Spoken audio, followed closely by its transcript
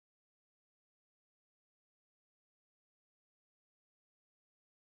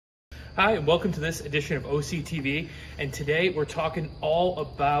Hi, and welcome to this edition of OCTV, and today we're talking all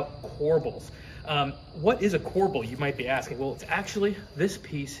about corbels. What is a corbel, you might be asking? Well, it's actually this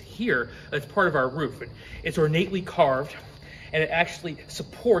piece here that's part of our roof. It's ornately carved, and it actually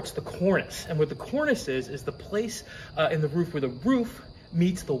supports the cornice. And what the cornice is the place in the roof where the roof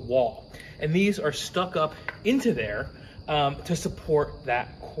meets the wall. And these are stuck up into there to support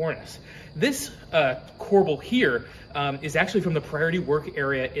that cornice. This corbel here is actually from the priority work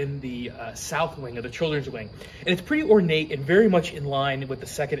area in the south wing of the children's wing. And it's pretty ornate and very much in line with the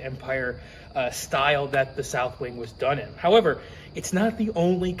Second Empire style that the south wing was done in. However, it's not the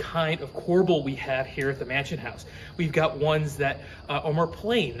only kind of corbel we have here at the Mansion House. We've got ones that are more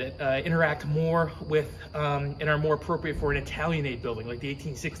plain, that interact more with and are more appropriate for an Italianate building like the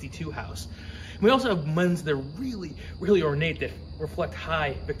 1862 house. We also have ones that are really ornate that reflect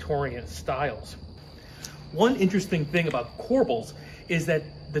high Victorian styles. One interesting thing about corbels is that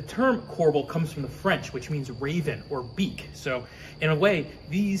the term corbel comes from the French, which means raven or beak. So in a way,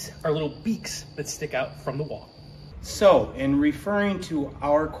 these are little beaks that stick out from the wall. So in referring to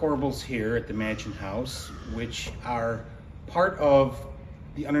our corbels here at the Mansion House, which are part of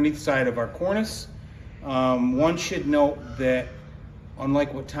the underneath side of our cornice, one should note that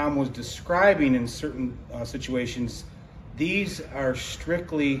unlike what Tom was describing in certain situations, these are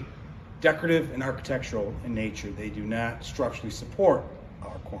strictly decorative and architectural in nature. They do not structurally support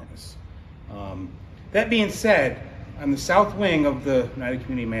our cornice. That being said, on the south wing of the Oneida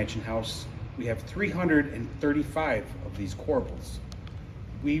Community Mansion House, we have 335 of these corbels.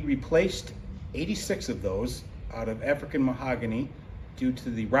 We replaced 86 of those out of African mahogany due to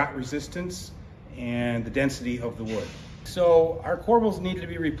the rot resistance and the density of the wood. So our corbels need to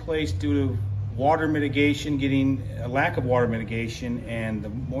be replaced due to water mitigation, getting a lack of water mitigation, and the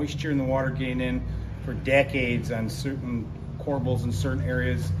moisture in the water getting in for decades on certain corbels in certain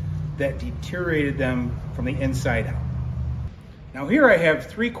areas that deteriorated them from the inside out. Now here I have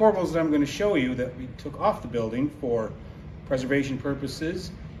 3 corbels that I'm going to show you that we took off the building for preservation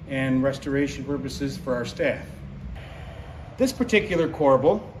purposes and restoration purposes for our staff. This particular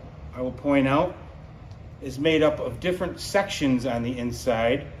corbel, I will point out, is made up of different sections on the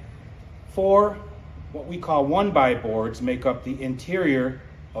inside. 4 what we call 1x boards make up the interior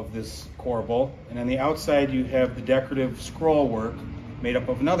of this corbel, and on the outside you have the decorative scroll work made up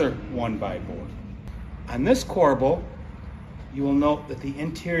of another 1x board. On this corbel, you will note that the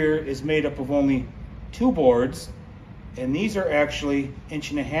interior is made up of only 2 boards, and these are actually 1.5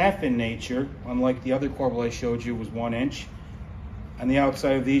 inches in nature, unlike the other corbel I showed you was 1 inch. On the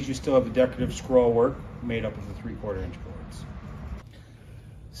outside of these, you still have the decorative scroll work made up of the 3/4 inch boards.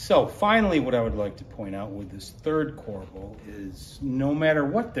 So finally, what I would like to point out with this third corbel is no matter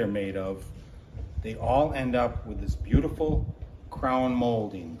what they're made of, they all end up with this beautiful crown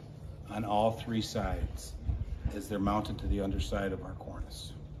molding on all 3 sides as they're mounted to the underside of our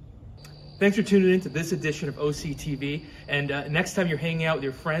cornice. Thanks for tuning in to this edition of OCTV. And next time you're hanging out with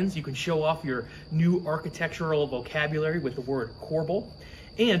your friends, you can show off your new architectural vocabulary with the word corbel.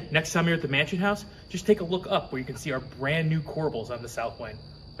 And next time you're at the Mansion House, just take a look up where you can see our brand new corbels on the south wing.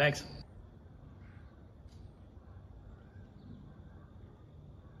 Thanks.